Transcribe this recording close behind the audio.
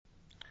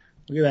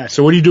Look at that.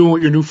 So what are you doing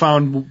with your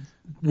newfound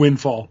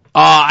windfall?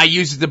 I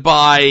used it to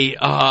buy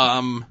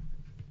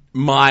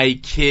my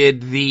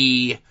kid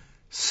the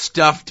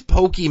stuffed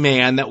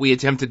Pokemon that we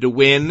attempted to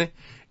win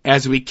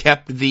as we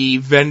kept the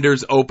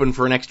vendors open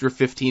for an extra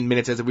 15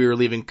 minutes as we were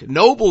leaving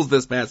Knoebels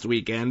this past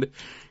weekend,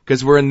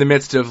 because we're in the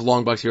midst of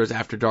Longbox Heroes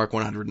After Dark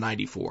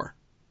 194.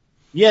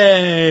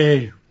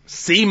 Yay!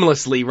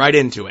 Seamlessly right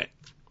into it.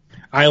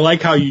 I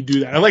like how you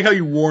do that. I like how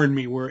you warned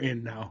me we're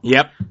in now.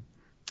 Yep.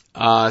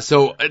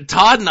 So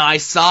Todd and I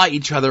saw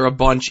each other a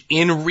bunch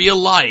in real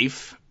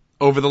life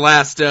over the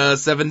last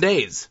 7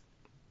 days.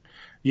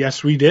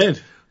 Yes, we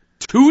did.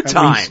 2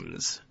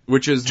 times,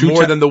 which is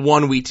more than the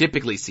one we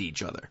typically see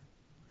each other.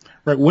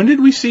 Right. When did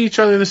we see each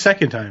other the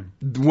second time?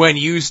 When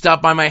you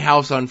stopped by my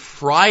house on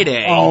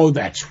Friday. Oh,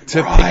 that's right.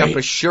 To pick up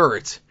a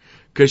shirt,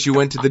 because you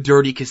went to the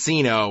Dirty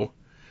Casino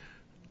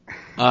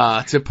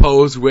to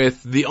pose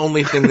with the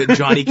only thing that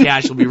Johnny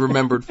Cash will be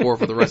remembered for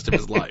the rest of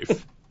his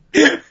life.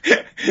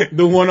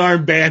 The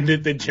one-armed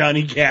bandit that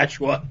Johnny Cash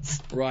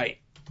was. Right.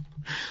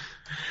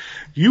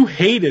 You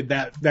hated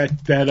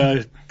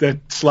that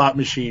slot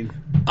machine.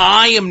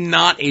 I am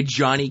not a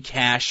Johnny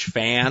Cash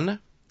fan,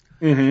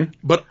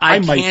 but I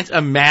can't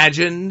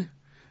imagine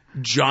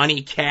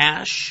Johnny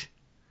Cash.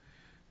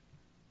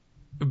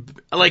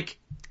 Like,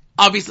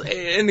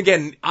 obviously, and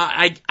again,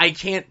 I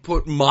can't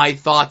put my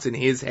thoughts in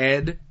his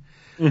head.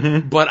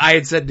 But I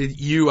had said to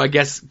you, I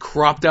guess,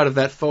 cropped out of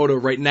that photo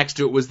right next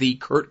to it was the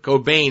Kurt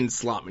Cobain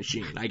slot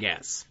machine, I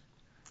guess.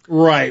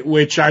 Right,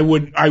 which I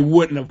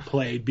wouldn't have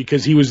played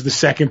because he was the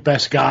second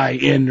best guy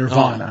in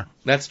Nirvana. Oh,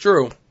 that's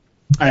true.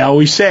 I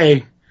always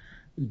say,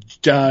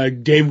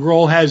 Dave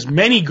Grohl has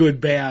many good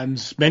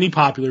bands, many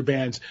popular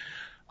bands.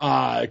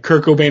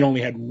 Kurt Cobain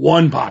only had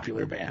one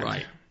popular band.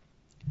 Right.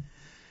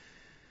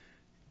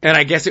 And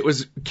I guess it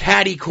was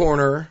catty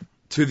corner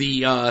to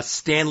the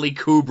Stanley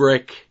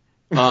Kubrick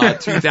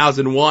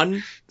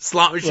 2001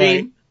 slot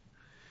machine.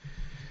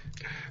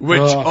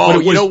 Right.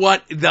 Which, you know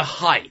what? The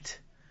height.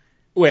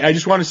 Wait, I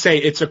just want to say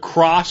it's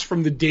across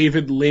from the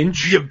David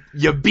Lynch.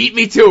 You beat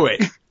me to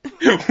it.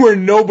 Where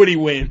nobody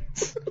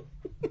wins.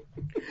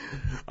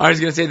 I was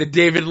going to say the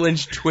David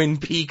Lynch Twin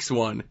Peaks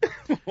one.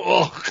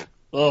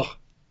 Where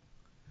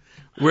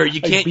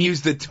you can't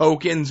use the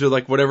tokens or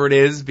like whatever it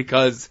is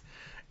because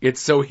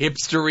it's so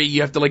hipstery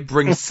you have to like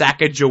bring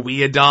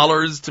Sacagawea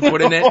dollars to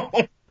put in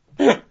it.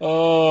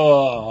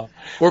 Or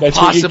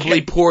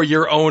possibly pour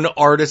your own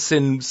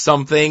artisan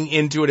something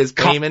into it as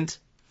payment.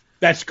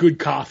 That's good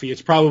coffee.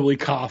 It's probably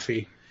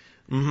coffee.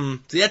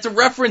 See, that's a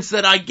reference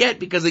that I get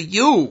because of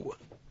you.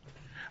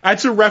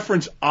 That's a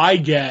reference I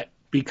get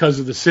because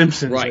of The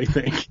Simpsons, right. I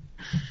think.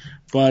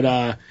 But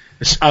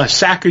a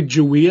sack of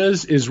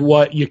Jaweas is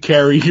what you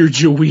carry your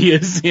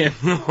Jaweas in.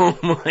 Oh,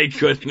 my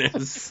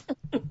goodness.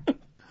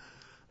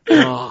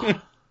 Oh.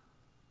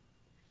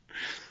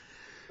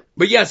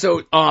 But yeah,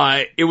 so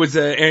it was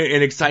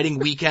an exciting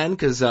weekend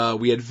because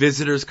we had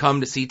visitors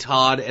come to see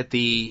Todd at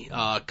the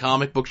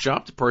comic book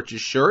shop to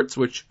purchase shirts,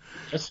 which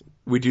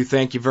we do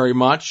thank you very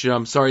much.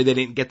 I'm sorry they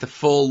didn't get the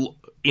full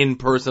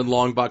in-person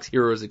Longbox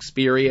Heroes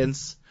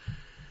experience,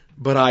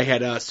 but I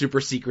had super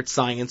secret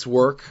science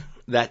work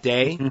that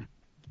day.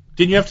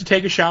 Didn't you have to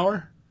take a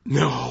shower?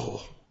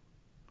 No.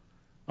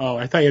 Oh,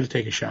 I thought you had to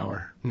take a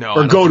shower. No.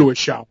 Or go to a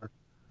shower.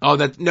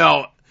 Oh,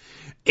 no.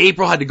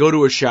 April had to go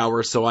to a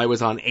shower, so I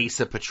was on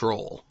Asa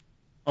patrol.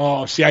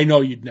 Oh, see, I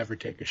know you'd never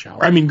take a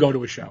shower. I mean, go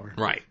to a shower.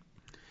 Right.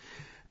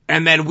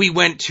 And then we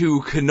went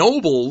to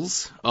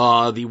Knoebels,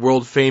 the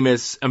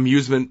world-famous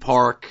amusement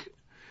park,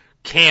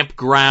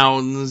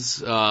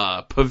 campgrounds,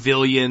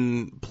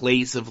 pavilion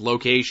place of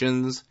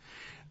locations.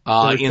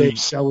 Birthday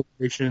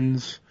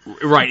celebrations.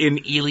 Right, in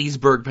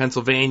Elysburg,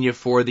 Pennsylvania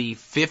for the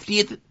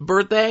 50th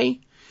birthday.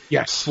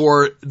 Yes.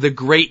 For the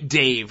great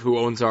Dave, who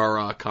owns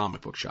our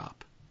comic book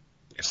shop.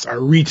 Yes, our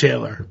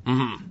retailer.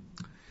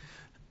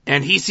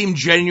 And he seemed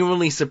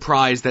genuinely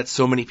surprised that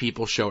so many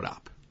people showed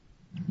up.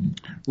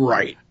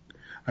 Right.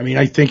 I mean,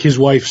 I think his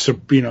wife,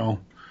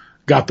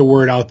 got the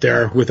word out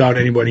there without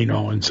anybody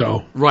knowing,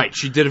 so. Right,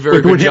 she did a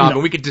very good job,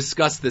 and we could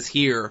discuss this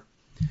here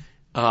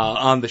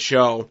on the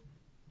show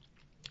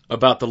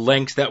about the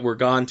lengths that were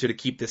gone to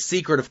keep this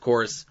secret, of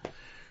course.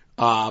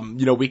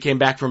 We came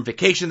back from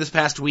vacation this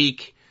past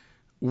week.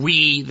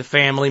 We, the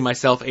family,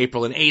 myself,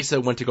 April, and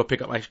Asa, went to go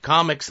pick up my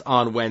comics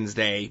on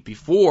Wednesday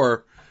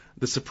before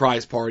the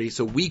surprise party,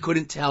 so we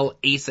couldn't tell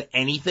Asa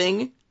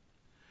anything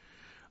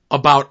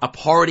about a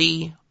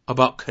party,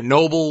 about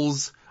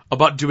Knoebels,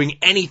 about doing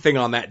anything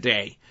on that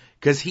day,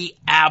 because he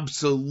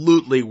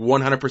absolutely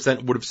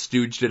 100% would have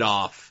stooged it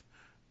off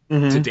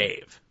to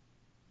Dave.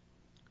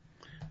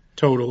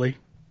 Totally.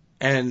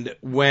 And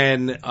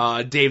when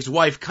Dave's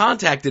wife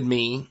contacted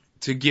me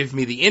to give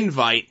me the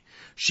invite,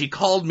 she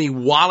called me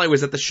while I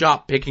was at the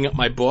shop picking up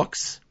my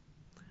books.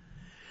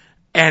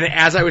 And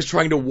as I was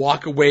trying to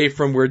walk away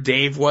from where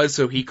Dave was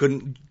so he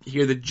couldn't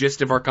hear the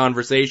gist of our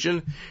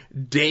conversation,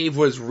 Dave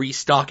was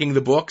restocking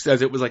the books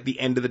as it was like the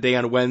end of the day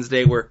on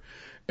Wednesday where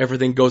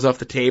everything goes off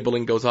the table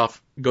and goes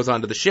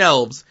onto the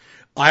shelves.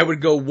 I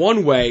would go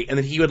one way, and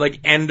then he would,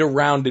 like, end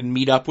around and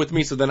meet up with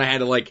me, so then I had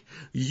to, like,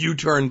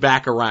 U-turn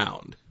back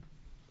around.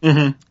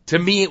 Mm-hmm. To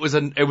me, it was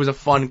a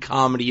fun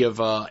comedy of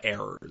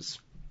errors.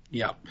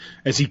 Yeah.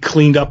 As he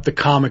cleaned up the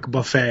comic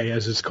buffet,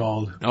 as it's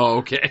called. Oh,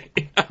 okay.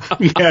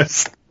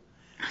 Yes.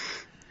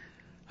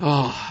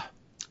 Oh.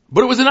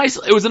 But it was a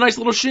nice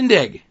little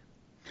shindig.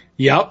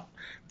 Yep.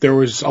 There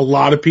was a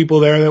lot of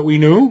people there that we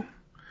knew. It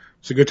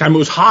was a good time. It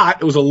was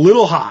hot. It was a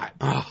little hot.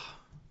 Oh.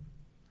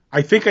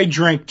 I think I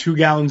drank 2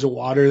 gallons of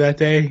water that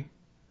day.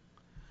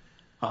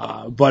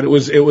 But it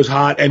was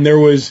hot, and there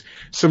was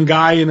some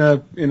guy in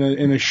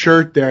a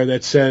shirt there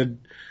that said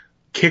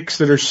 "kicks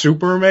that are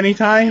super" many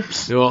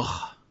times.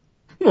 Ugh.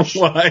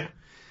 What?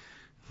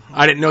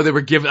 I didn't know they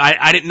were giving.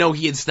 I didn't know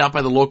he had stopped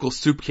by the local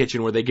soup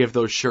kitchen where they give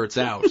those shirts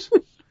out.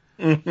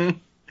 Mm-hmm.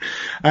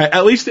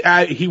 At least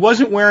he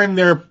wasn't wearing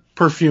their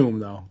perfume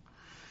though.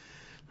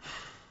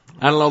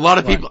 I don't know.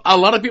 A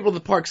lot of people at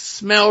the park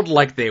smelled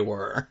like they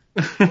were.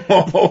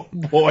 Oh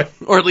boy!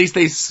 Or at least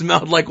they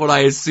smelled like what I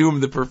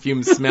assume the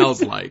perfume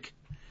smells like.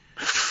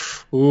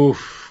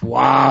 Oof!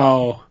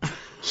 Wow!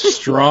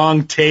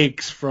 Strong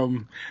takes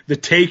from the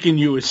take in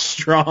you is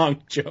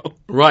strong, Joe.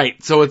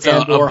 Right. So it's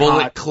a Bullet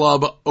hot.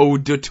 Club Eau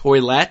de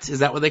Toilette. Is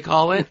that what they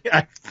call it?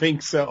 I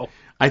think so.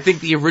 I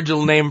think the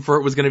original name for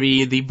it was going to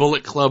be the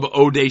Bullet Club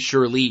Eau de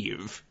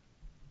Shirleave.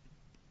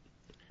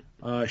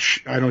 I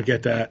don't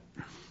get that.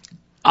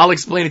 I'll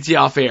explain it to you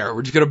off air.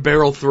 We're just going to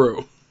barrel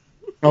through.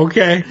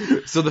 Okay.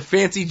 So the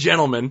fancy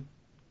gentleman,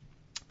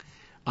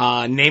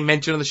 name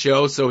mentioned on the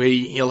show, so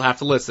he'll have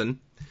to listen,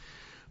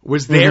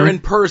 was there in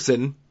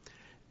person,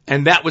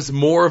 and that was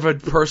more of a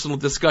personal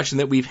discussion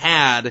that we've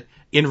had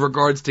in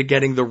regards to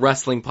getting the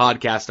wrestling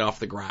podcast off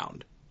the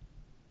ground.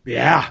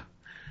 Yeah.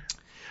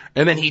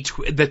 And then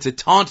to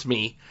taunt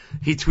me,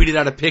 he tweeted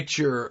out a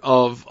picture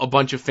of a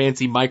bunch of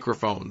fancy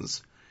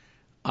microphones.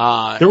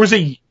 There was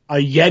a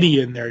Yeti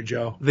in there,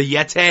 Joe. The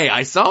Yeti,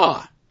 I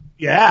saw.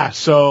 Yeah,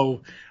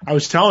 so I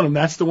was telling him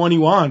that's the one he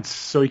wants,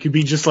 so he could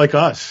be just like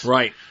us.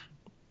 Right.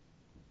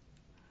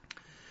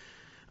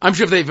 I'm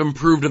sure they've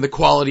improved in the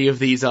quality of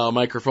these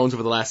microphones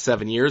over the last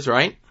 7 years,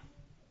 right?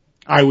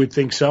 I would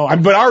think so.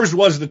 But ours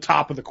was the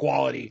top of the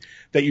quality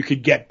that you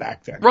could get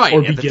back then. Right,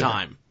 or at the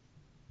time.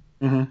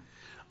 Mm-hmm.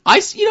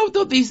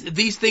 Though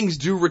these things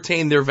do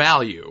retain their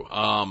value.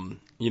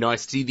 I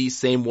see these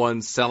same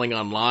ones selling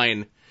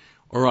online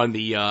or on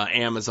the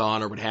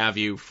Amazon or what have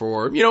you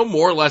for,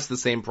 more or less the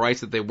same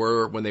price that they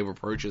were when they were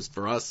purchased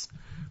for us,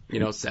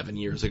 7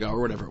 years ago or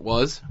whatever it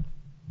was.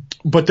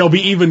 But they'll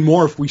be even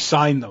more if we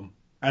sign them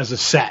as a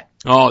set.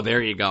 Oh,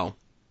 there you go.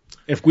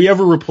 If we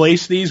ever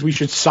replace these, we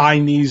should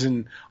sign these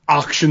and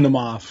auction them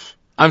off.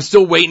 I'm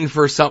still waiting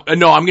for some.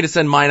 No, I'm going to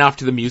send mine off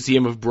to the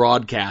Museum of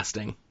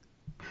Broadcasting.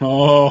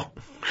 Oh.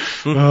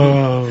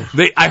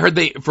 I heard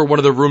for one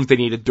of the rooms they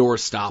need a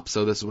doorstop,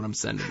 so this is what I'm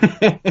sending.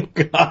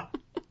 God.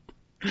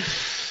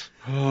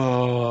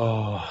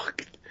 Oh.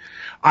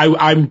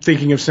 I'm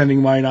thinking of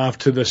sending mine off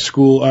to the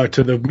school,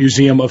 to the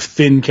Museum of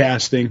Thin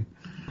Casting.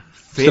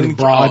 Instead of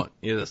broad. Oh,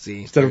 yeah,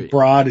 see. Instead of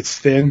broad, it's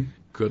thin.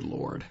 Good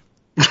Lord.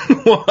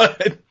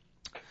 What?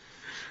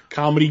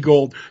 Comedy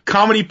gold.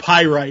 Comedy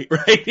pyrite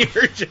right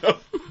here, Joe.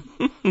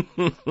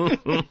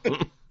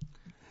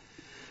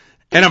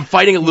 And I'm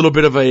fighting a little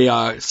bit of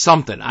a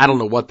something. I don't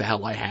know what the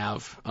hell I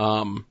have.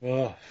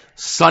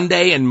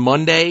 Sunday and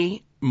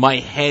Monday, my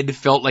head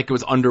felt like it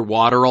was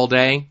underwater all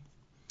day.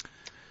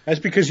 That's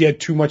because you had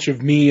too much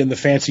of me and the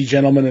fancy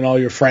gentleman and all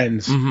your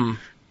friends. Mm-hmm.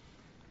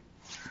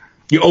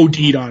 You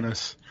OD'd on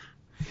us.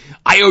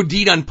 I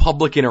OD'd on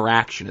public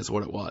interaction is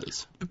what it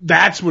was.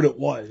 That's what it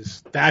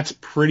was. That's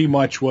pretty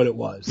much what it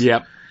was.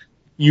 Yep.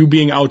 You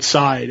being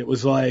outside, it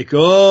was like,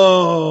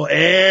 oh,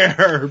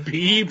 air,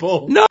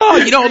 people. No,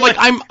 like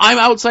I'm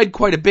outside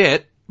quite a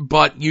bit,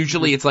 but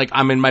usually it's like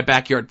I'm in my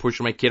backyard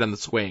pushing my kid on the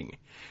swing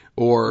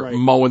or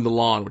mowing the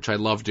lawn, which I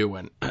love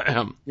doing.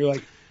 You're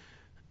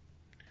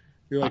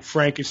like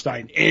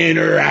Frankenstein.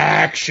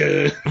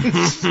 Interaction.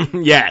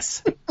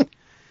 Yes.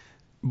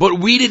 But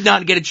we did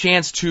not get a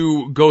chance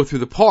to go through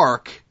the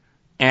park,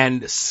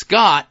 and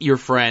Scott, your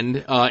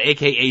friend,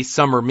 a.k.a.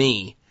 Summer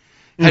Me,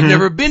 had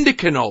never been to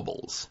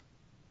Knoebels.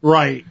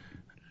 Right.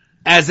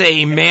 As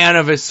a man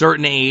of a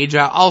certain age,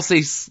 I'll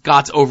say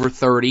Scott's over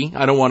 30.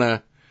 I don't want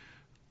to,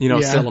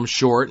 sell him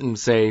short and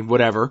say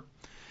whatever.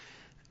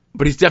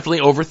 But he's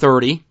definitely over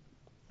 30.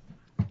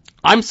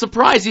 I'm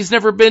surprised he's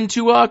never been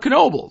to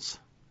Knoebels.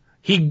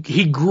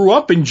 He grew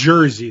up in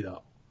Jersey,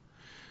 though.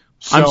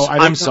 So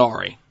I'm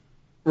sorry.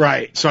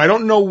 Right. So I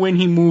don't know when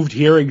he moved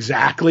here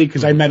exactly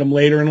because I met him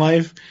later in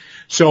life.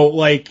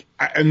 So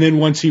and then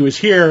once he was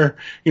here,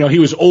 he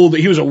was old.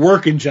 He was a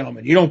working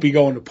gentleman. You don't be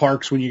going to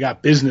parks when you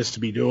got business to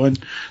be doing.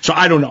 So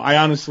I don't know. I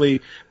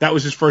honestly, that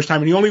was his first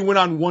time, and he only went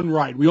on one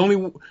ride. We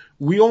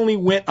only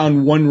went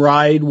on one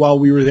ride while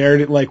we were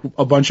there. Like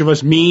a bunch of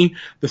us, me,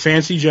 the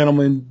fancy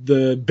gentleman,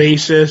 the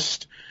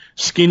bassist,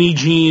 Skinny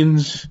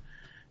Jeans,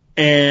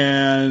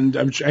 and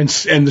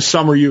the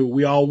Summer You.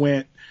 We all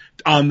went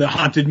on the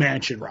Haunted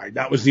Mansion ride.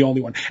 That was the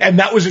only one. And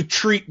that was a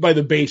treat by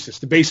the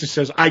bassist. The bassist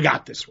says, I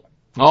got this one.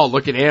 Oh,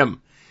 look at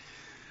him.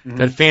 Mm-hmm.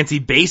 That fancy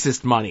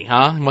bassist money,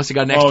 huh? He must have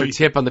got an extra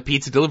tip on the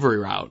pizza delivery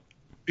route.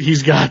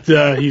 He's got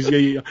that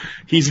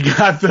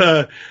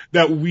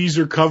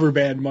Weezer cover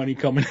band money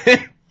coming in.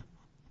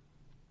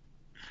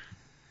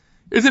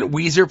 Isn't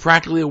Weezer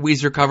practically a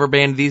Weezer cover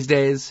band these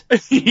days?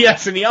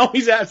 Yes, and he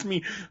always asks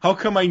me, how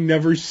come I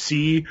never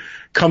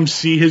come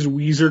see his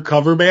Weezer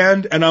cover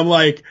band? And I'm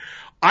like,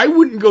 I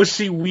wouldn't go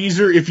see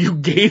Weezer if you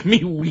gave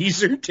me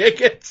Weezer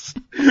tickets.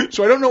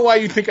 So I don't know why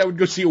you think I would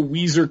go see a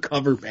Weezer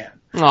cover band.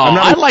 Oh,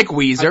 I like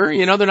Weezer.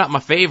 You know, they're not my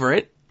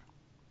favorite.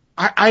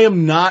 I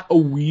am not a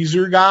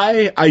Weezer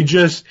guy. I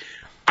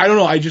don't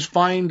know. I just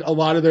find a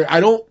lot of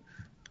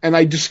and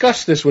I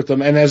discussed this with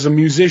them, and as a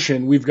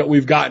musician,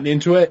 we've gotten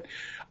into it.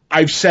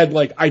 I've said,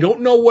 like, I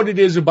don't know what it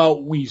is about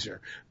Weezer.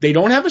 They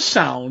don't have a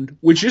sound,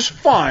 which is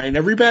fine.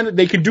 Every band,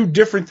 they can do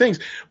different things.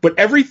 But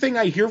everything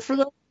I hear from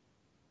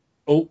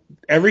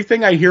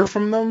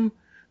them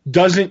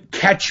doesn't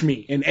catch me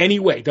in any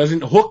way,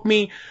 doesn't hook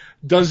me,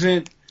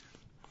 doesn't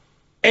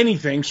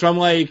anything. So I'm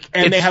like,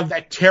 and they have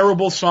that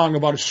terrible song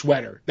about a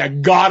sweater,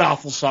 that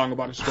god-awful song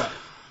about a sweater.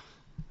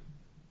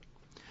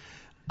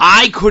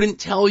 I couldn't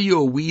tell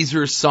you a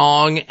Weezer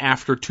song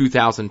after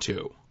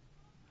 2002.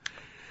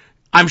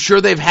 I'm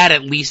sure they've had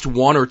at least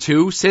one or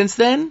two since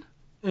then.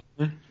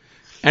 Mm-hmm.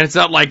 And it's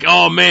not like,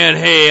 oh man,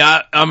 hey,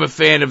 I'm a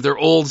fan of their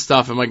old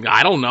stuff. I'm like,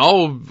 I don't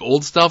know,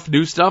 old stuff,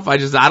 new stuff. I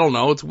don't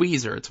know. It's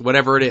Weezer. It's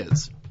whatever it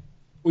is.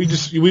 We've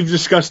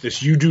discussed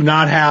this. You do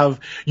not have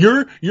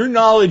your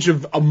knowledge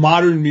of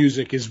modern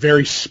music is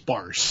very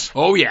sparse.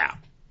 Oh yeah.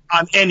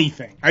 On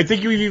anything. I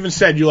think you've even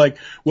said, you're like,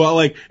 well,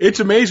 like,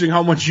 it's amazing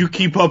how much you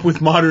keep up with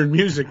modern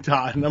music,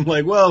 Todd. And I'm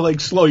like, well, like,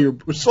 slow your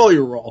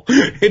roll.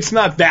 It's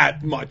not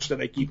that much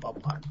that I keep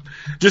up on.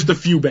 Just a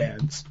few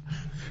bands.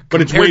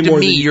 But it's way more than you.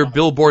 Compared to me, your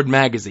Billboard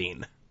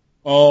magazine.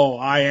 Oh,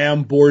 I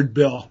am Bored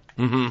Bill.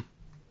 Mm-hmm.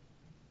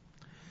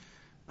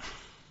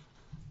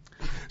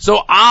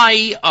 So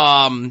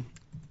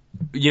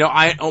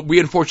we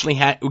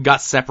unfortunately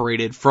got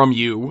separated from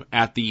you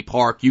at the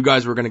park. You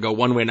guys were going to go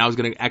one way, and I was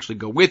going to actually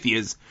go with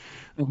you.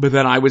 But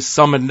then I was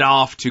summoned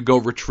off to go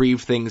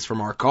retrieve things from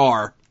our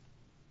car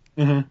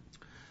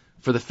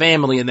for the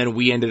family, and then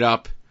we ended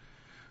up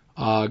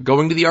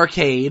going to the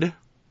arcade,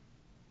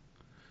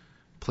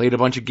 played a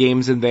bunch of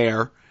games in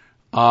there.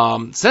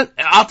 I'll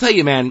tell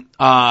you, man,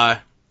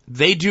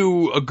 they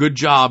do a good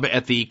job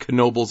at the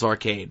Knoebels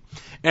arcade.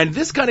 And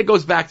this kind of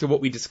goes back to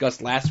what we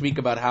discussed last week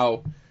about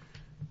how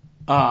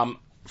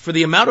for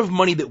the amount of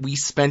money that we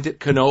spent at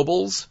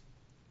Knoebels,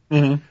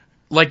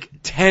 like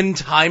 10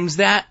 times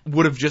that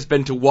would have just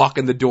been to walk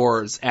in the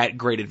doors at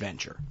Great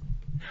Adventure.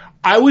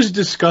 I was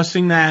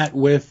discussing that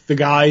with the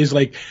guys.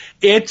 Like,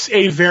 it's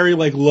a very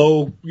like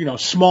low,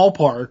 small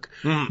park.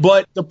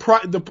 But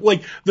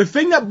the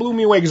thing that blew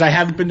me away, because I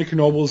haven't been to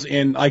Knoebels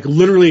in like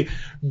literally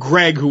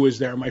Greg, who was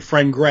there, my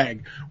friend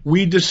Greg.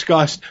 We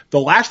discussed the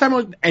last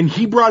time, and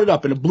he brought it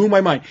up, and it blew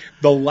my mind.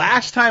 The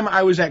last time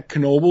I was at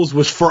Knoebels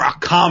was for a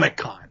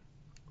Comic-Con.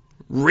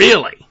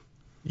 Really?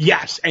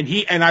 Yes,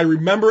 and I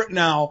remember it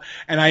now,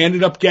 and I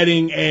ended up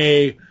getting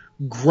a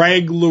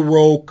Greg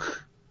LaRocque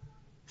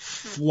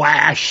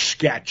Flash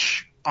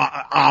sketch.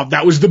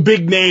 That was the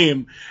big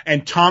name,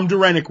 and Tom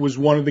Durenick was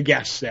one of the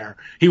guests there.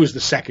 He was the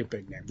second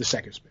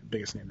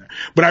biggest name there.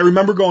 But I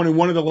remember going in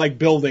one of the like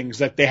buildings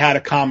that they had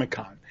a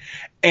Comic-Con,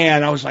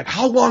 and I was like,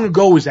 how long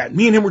ago was that?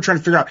 Me and him were trying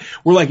to figure out.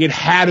 We're like, it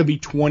had to be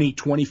 20,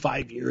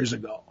 25 years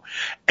ago.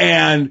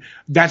 And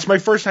that's my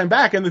first time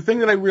back. And the thing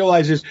that I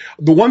realized is,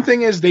 the one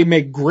thing is they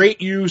make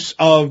great use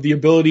of the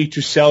ability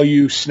to sell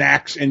you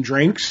snacks and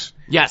drinks.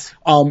 Yes.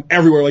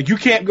 Everywhere. Like, you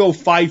can't go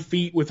 5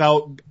 feet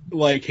without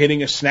like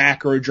hitting a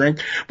snack or a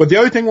drink. But the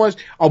other thing was,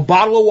 a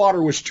bottle of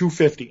water was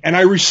 $2.50. And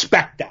I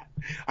respect that.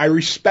 I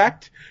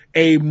respect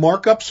a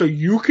markup so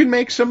you can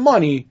make some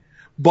money,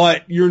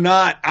 but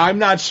I'm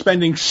not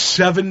spending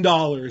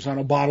 $7 on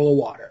a bottle of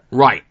water.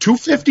 Right.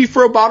 $2.50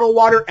 for a bottle of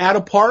water at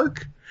a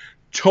park?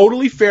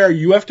 Totally fair.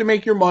 You have to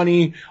make your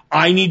money.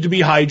 I need to be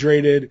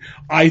hydrated.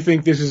 I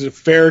think this is a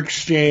fair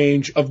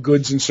exchange of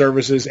goods and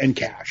services and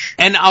cash.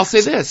 And I'll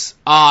say this.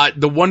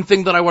 The one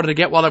thing that I wanted to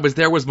get while I was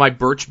there was my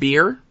birch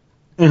beer.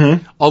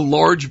 Mm-hmm. A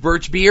large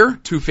birch beer,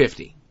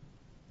 $2.50.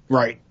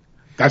 Right.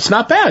 That's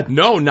not bad.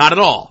 No, not at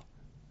all.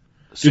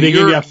 So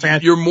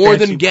you're more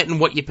than getting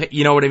what you pay.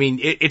 You know what I mean?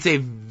 It's a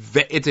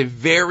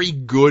very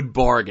good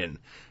bargain.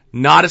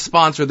 Not a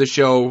sponsor of the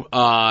show,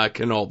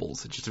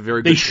 Knoebels. It's just a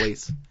very good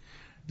place.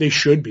 They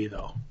should be,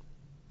 though.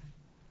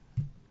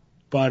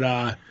 But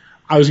I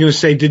was going to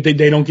say,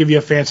 they don't give you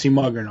a fancy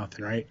mug or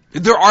nothing, right?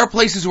 There are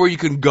places where you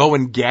can go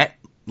and get,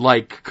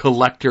 like,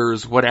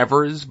 collectors'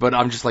 whatevers, but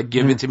I'm just like,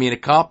 give it to me in a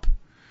cup.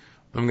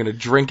 I'm going to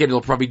drink it. It'll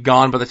probably be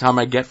gone by the time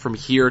I get from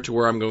here to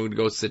where I'm going to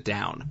go sit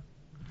down.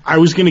 I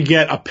was going to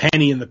get a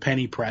penny in the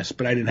penny press,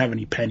 but I didn't have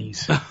any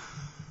pennies.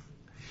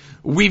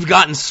 We've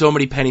gotten so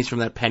many pennies from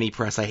that penny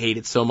press. I hate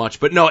it so much.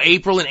 But no,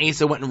 April and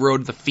Asa went and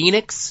rode the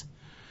Phoenix.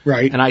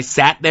 Right. And I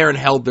sat there and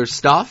held their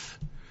stuff.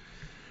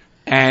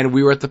 And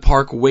we were at the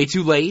park way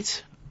too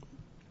late.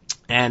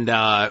 And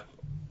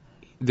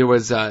there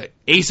was Asa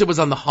Asa was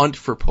on the hunt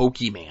for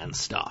Pokemon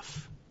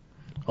stuff.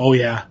 Oh,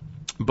 yeah.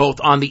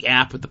 Both on the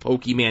app with the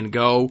Pokemon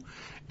Go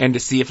and to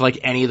see if, like,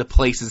 any of the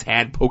places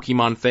had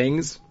Pokemon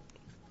things.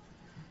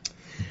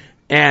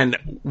 And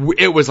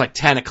it was like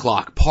 10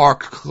 o'clock, park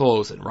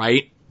closing,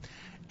 right?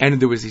 And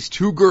there was these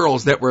two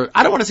girls that were,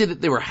 I don't want to say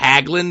that they were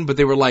haggling, but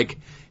they were like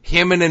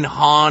him and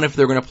Han if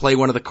they're going to play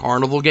one of the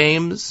carnival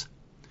games.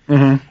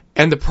 Mm-hmm.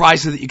 And the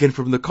prizes that you get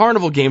from the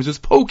carnival games was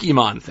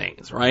Pokemon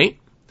things, right?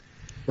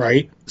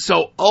 Right.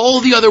 So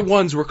all the other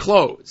ones were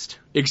closed,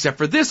 except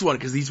for this one,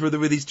 because these were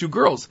these two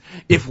girls.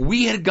 If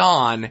we had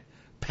gone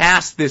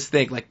past this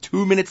thing, like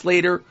 2 minutes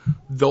later,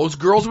 those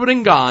girls would have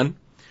been gone,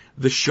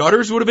 the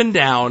shutters would have been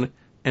down,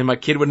 and my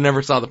kid would have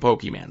never saw the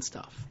Pokemon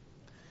stuff.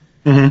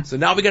 Mm-hmm. So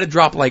now we got to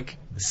drop like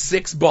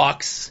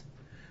 $6,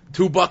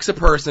 $2 a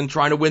person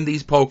trying to win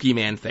these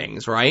Pokemon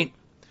things, right?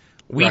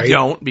 We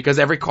don't, because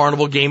every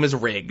carnival game is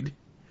rigged.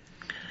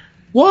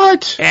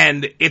 What?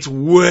 And it's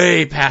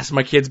way past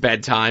my kid's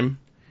bedtime,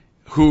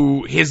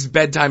 his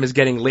bedtime is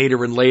getting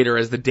later and later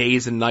as the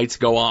days and nights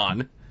go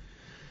on.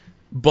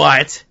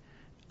 But,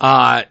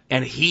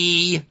 and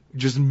he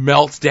just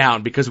melts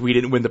down because we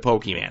didn't win the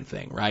Pokemon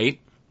thing, right?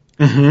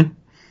 Mm-hmm.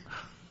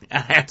 I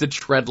have to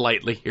tread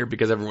lightly here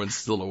because everyone's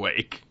still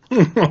awake.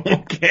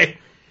 Okay.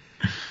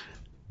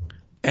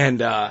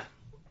 And, I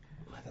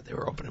thought they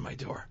were opening my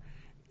door.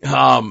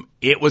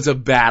 It was a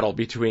battle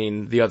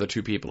between the other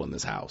two people in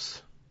this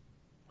house.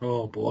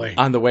 Oh, boy.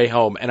 On the way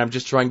home, and I'm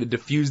just trying to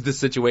diffuse the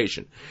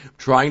situation. I'm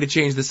trying to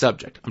change the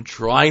subject. I'm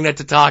trying not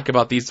to talk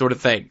about these sort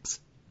of things.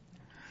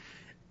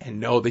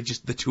 And no, the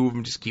two of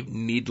them just keep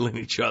needling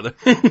each other.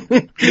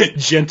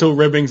 Gentle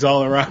ribbings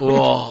all around.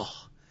 Oh.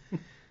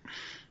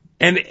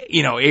 And,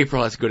 you know,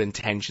 April has good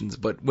intentions,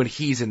 but when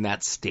he's in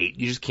that state,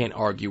 you just can't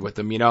argue with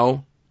him, you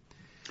know?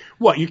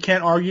 What, you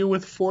can't argue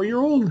with a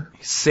 4-year-old?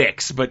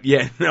 6, but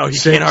yeah, no, you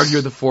 6. can't argue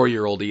with a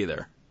 4-year-old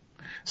either.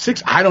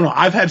 6, I don't know.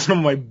 I've had some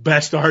of my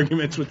best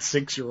arguments with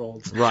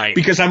 6-year-olds. Right.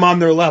 Because I'm on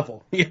their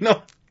level, you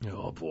know?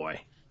 Oh,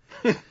 boy.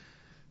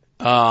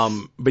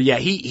 But yeah,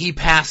 he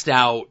passed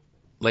out,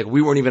 like,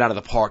 we weren't even out of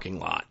the parking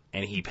lot,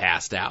 and he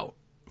passed out,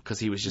 because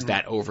he was just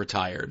that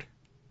overtired.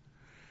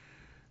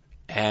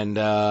 And,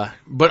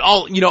 but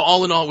all in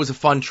all, it was a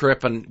fun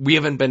trip, and we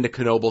haven't been to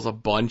Knoebels a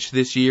bunch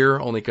this year,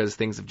 only because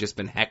things have just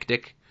been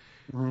hectic.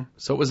 Mm-hmm.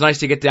 So it was nice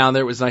to get down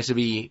there. It was nice to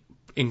be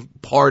in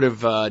part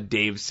of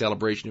Dave's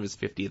celebration of his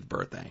 50th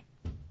birthday.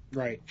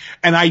 Right.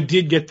 And I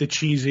did get the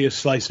cheesiest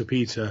slice of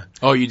pizza.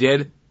 Oh, you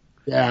did?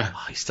 Yeah.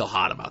 Oh, he's still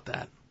hot about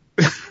that.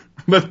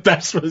 But the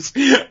best was,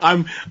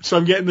 I'm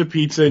getting the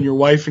pizza and your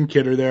wife and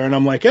kid are there and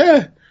I'm like,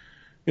 get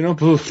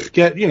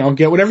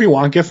whatever you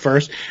want, get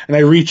first. And I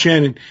reach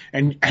in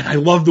and I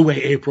love the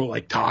way April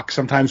like talks.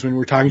 Sometimes when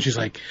we're talking, she's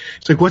like,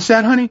 what's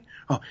that, honey?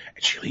 Oh,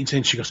 and she leans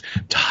in, she goes,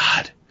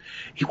 Todd,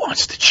 he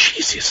wants the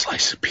cheesiest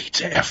slice of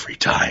pizza every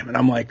time. And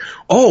I'm like,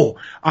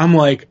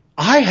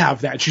 I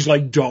have that. She's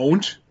like,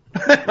 don't.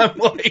 I'm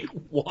like,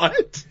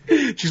 what?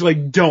 She's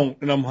like, don't.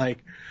 And I'm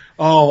like,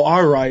 oh,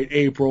 all right,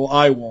 April,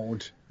 I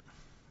won't.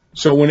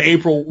 So when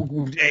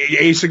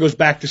Asa goes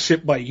back to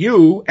sit by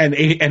you and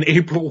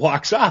April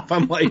walks off,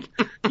 I'm like,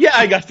 yeah,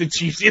 I got the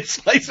cheesiest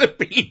slice of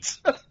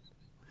pizza.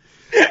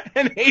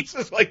 And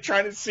Asa's like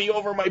trying to see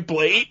over my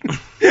plate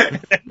and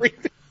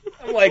everything.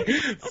 I'm like,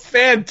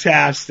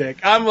 fantastic.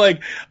 I'm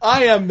like,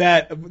 I am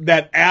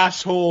that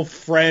asshole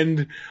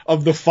friend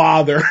of the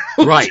father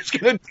who's right. just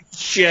gonna do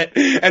shit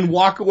and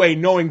walk away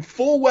knowing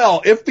full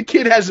well if the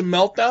kid has a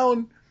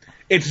meltdown,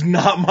 it's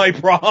not my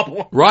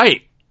problem.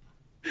 Right.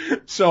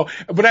 So,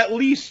 but at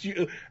least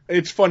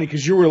it's funny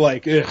because you were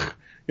like, ugh.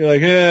 You're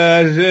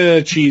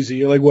like, cheesy.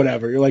 You're like,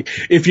 whatever. You're like,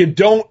 if you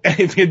don't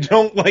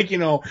like,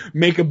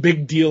 make a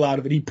big deal out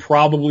of it, he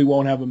probably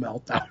won't have a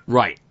meltdown.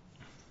 Right.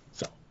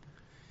 So,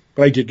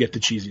 but I did get the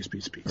cheesiest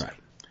piece of pizza. Right.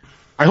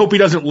 I hope he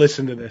doesn't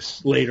listen to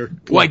this later.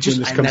 Well, that's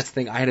the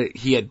thing.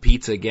 He had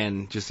pizza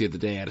again just the other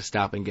day. I had to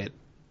stop and get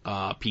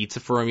pizza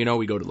for him.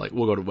 We'll go to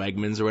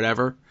Wegmans or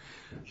whatever.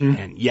 Mm-hmm.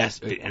 And yes,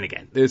 and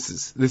again, this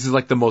is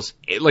like the most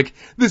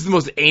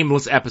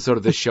aimless episode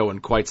of this show in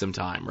quite some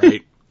time,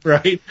 right?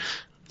 Right.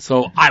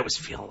 So I was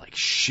feeling like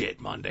shit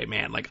Monday,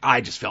 man. Like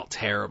I just felt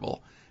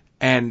terrible.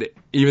 And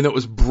even though it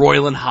was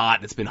broiling hot,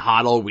 and it's been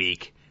hot all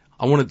week,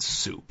 I wanted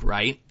soup,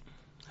 right?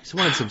 I just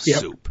wanted some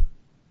soup.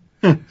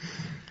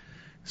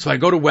 So I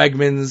go to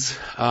Wegmans,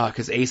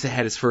 cause Asa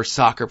had his first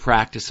soccer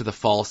practice of the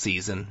fall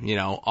season,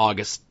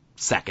 August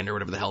 2nd or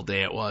whatever the hell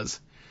day it was.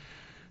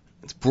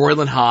 It's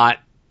broiling hot.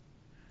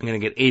 I'm going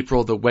to get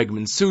April the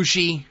Wegmans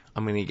sushi.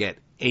 I'm going to get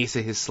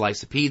Asa his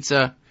slice of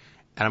pizza.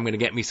 And I'm going to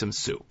get me some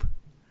soup.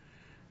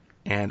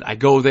 And I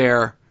go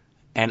there.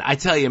 And I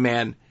tell you,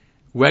 man,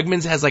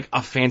 Wegmans has like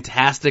a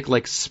fantastic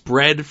like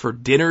spread for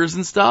dinners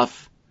and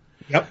stuff.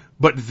 Yep.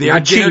 But their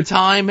dinner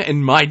time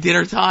and my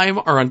dinner time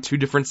are on two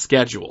different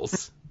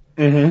schedules.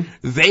 Mm-hmm.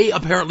 They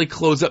apparently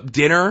close up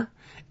dinner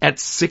at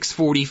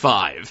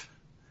 6:45.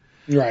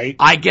 Right.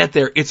 I get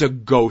there. It's a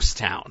ghost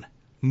town.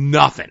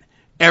 Nothing.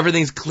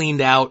 Everything's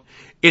cleaned out.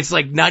 it's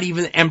like not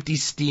even empty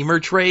steamer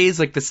trays.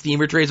 Like the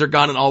steamer trays are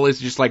gone and all is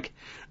just like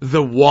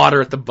the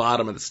water at the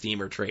bottom of the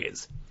steamer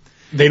trays.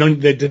 Do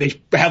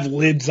they have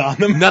lids on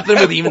them? Nothing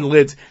with even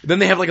lids. Then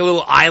they have like a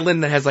little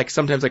island that has like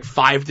sometimes like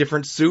 5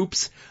 different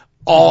soups,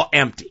 all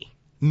empty.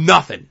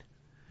 Nothing.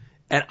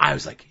 And I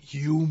was like,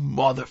 you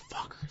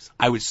motherfuckers.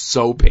 I was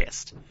so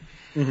pissed.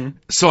 Mm-hmm.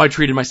 So I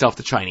treated myself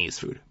to Chinese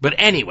food. But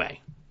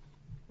anyway,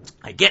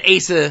 I get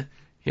Asa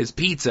his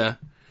pizza.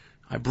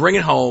 I bring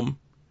it home.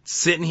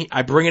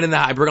 I bring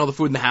all the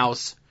food in the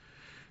house.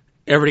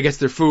 Everybody gets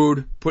their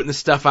food, putting the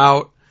stuff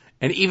out.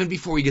 And even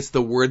before he gets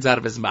the words out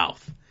of his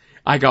mouth,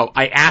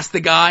 I asked the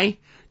guy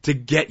to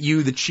get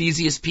you the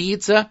cheesiest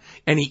pizza,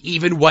 and he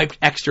even wiped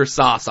extra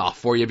sauce off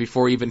for you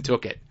before he even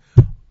took it.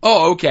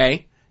 Oh,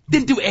 okay.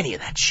 Didn't do any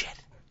of that shit.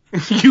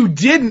 You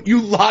didn't?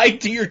 You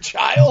lied to your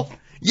child?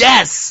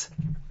 Yes!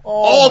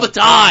 All the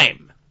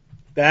time!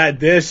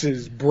 This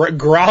is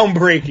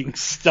groundbreaking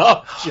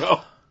stuff,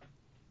 Joe.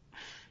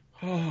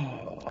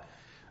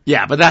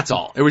 Yeah, but that's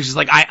all. It was just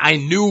like, I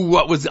knew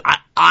what was,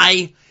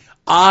 I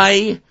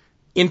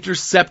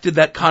intercepted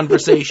that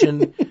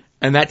conversation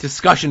and that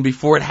discussion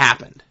before it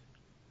happened.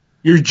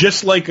 You're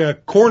just like a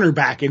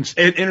cornerback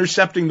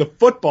intercepting the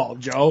football,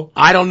 Joe.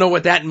 I don't know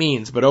what that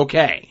means, but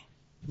okay.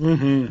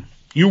 Mm-hmm.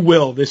 You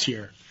will this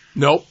year.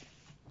 Nope.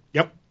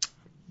 Yep.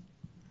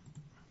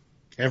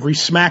 Every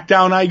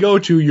SmackDown I go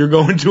to, you're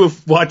going to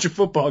watch a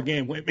football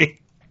game with me.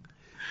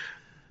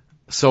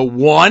 So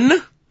 1?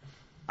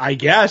 I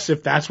guess,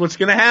 if that's what's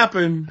going to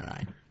happen. All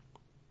right.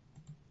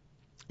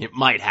 It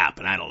might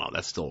happen. I don't know.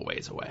 That's still a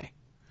ways away.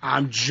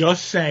 I'm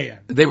just saying.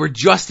 They were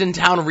just in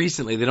town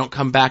recently. They don't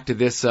come back to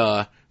this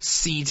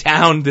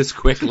C-town this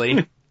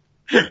quickly.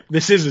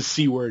 This is a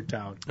C-word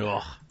town.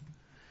 Ugh.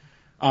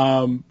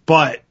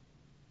 But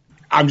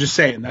I'm just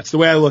saying, that's the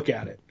way I look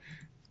at it.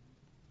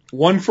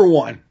 1 for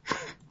 1.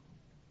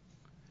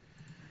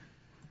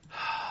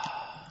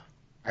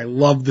 I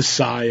love the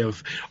sigh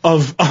of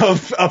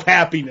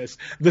happiness.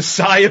 The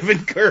sigh of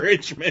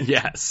encouragement.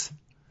 Yes.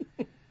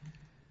 Oh,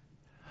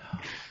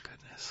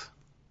 goodness.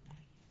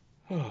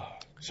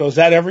 So is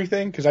that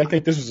everything? Because I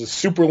think this was a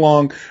super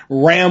long,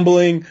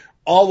 rambling,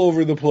 all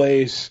over the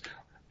place,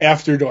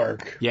 after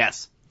dark.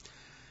 Yes.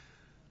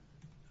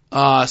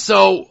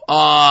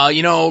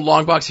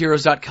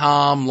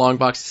 Longboxheroes.com,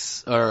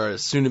 Longbox, or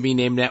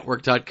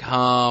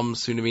soon-to-be-named-network.com,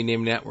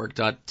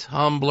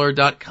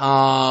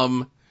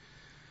 soon-to-be-named-network.tumblr.com,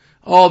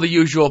 all the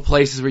usual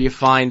places where you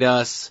find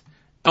us.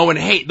 Oh, and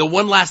hey, the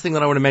one last thing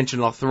that I want to mention,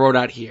 and I'll throw it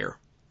out here.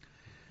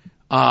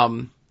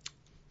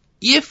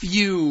 If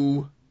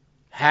you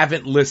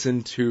haven't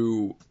listened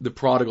to the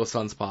Prodigal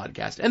Sons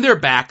podcast, and they're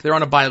back, they're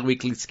on a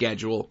bi-weekly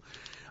schedule,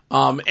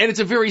 and it's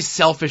a very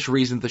selfish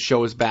reason the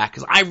show is back,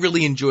 because I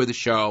really enjoy the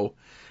show.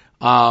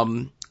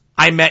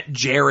 I met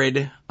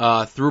Jared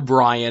through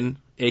Brian,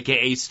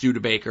 a.k.a.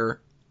 Studebaker,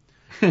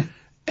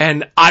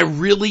 and I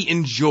really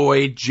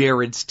enjoyed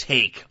Jared's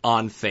take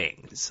on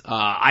things.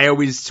 I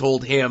always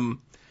told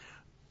him,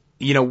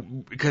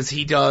 because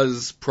he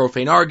does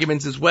profane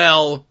arguments as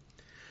well,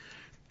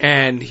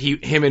 and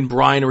him and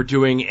Brian were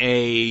doing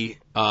a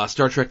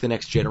Star Trek The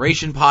Next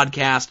Generation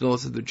podcast and all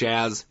this other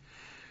jazz.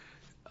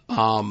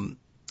 But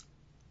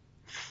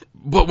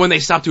when they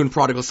stopped doing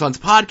Prodigal Sons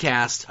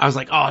podcast, I was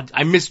like, oh,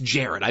 I miss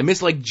Jared. I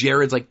miss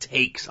Jared's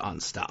takes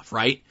on stuff,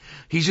 right?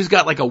 He's just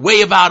got a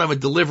way about him, a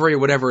delivery or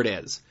whatever it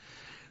is.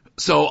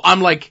 So I'm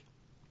like,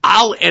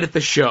 I'll edit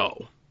the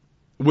show,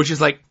 which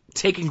is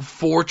taking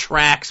 4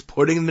 tracks,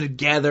 putting them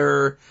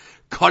together,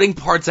 cutting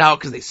parts out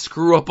because they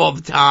screw up all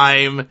the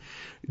time,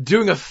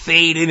 doing a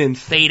fade in and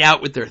fade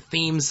out with their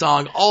theme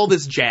song, all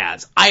this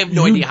jazz. I have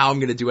no idea how I'm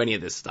going to do any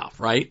of this stuff,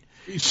 right?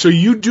 So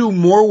you do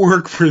more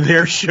work for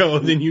their show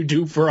than you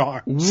do for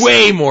ours.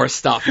 Way more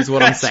stuff is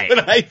what I'm saying.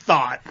 That's what I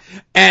thought.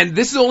 And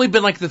this has only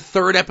been the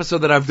 3rd episode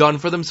that I've done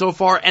for them so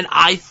far, and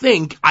I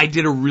think I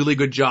did a really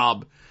good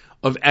job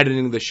of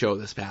editing the show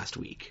this past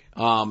week.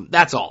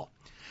 That's all.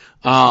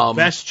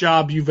 Best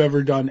job you've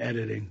ever done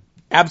editing.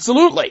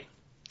 Absolutely.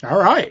 All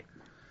right.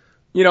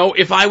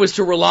 If I was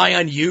to rely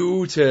on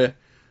you to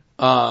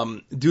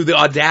do the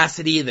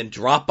Audacity and then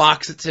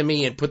Dropbox it to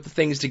me and put the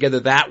things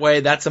together that way,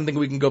 that's something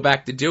we can go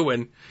back to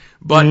doing.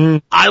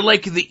 But I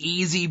like the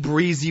easy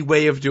breezy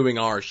way of doing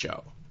our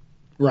show.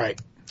 Right.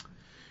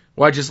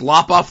 Where I just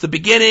lop off the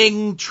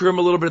beginning, trim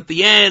a little bit at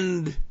the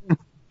end,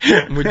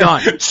 and we're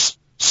done.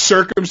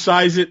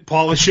 Circumcise it,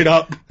 polish it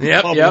up,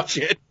 publish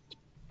it.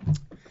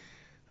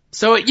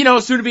 So,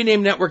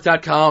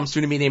 soon-to-be-named-network.com,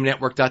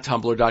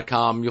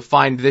 soon-to-be-named-network.tumblr.com. You'll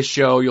find this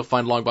show, you'll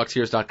find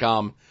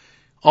longboxheroes.com,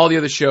 all the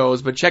other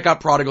shows, but check out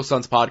Prodigal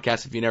Sons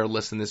podcast if you never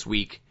listened this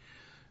week.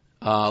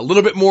 A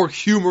little bit more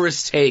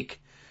humorous take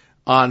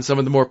on some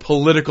of the more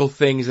political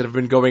things that have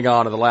been going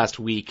on in the last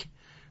week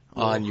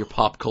on your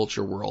pop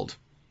culture world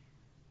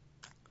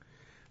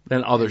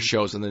than other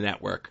shows on the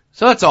network.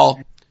 So that's all.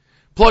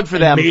 Plug for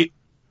them.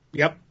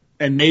 Yep.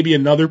 And maybe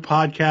another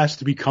podcast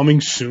to be coming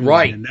soon.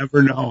 Right. You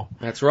never know.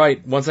 That's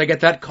right. Once I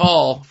get that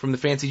call from the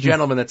fancy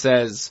gentleman that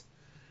says,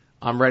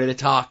 I'm ready to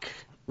talk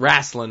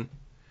wrestling,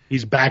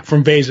 He's back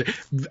from Vegas.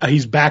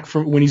 He's back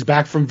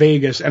from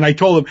Vegas, and I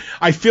told him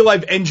I feel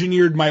I've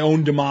engineered my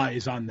own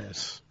demise on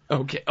this.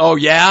 Okay. Oh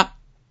yeah.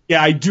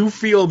 Yeah, I do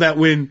feel that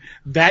when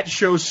that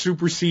show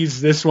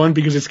supersedes this one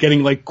because it's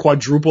getting like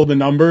quadruple the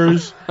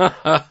numbers,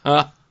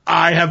 I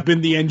have been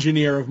the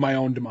engineer of my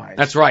own demise.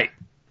 That's right.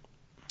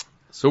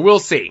 So we'll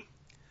see.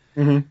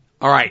 Mm-hmm.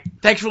 All right.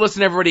 Thanks for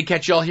listening, everybody.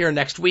 Catch y'all here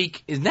next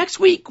week. Is next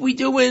week we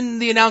doing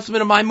the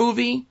announcement of my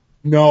movie?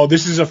 No,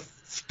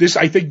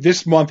 I think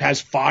this month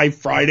has 5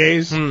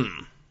 Fridays.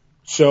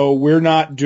 So we're not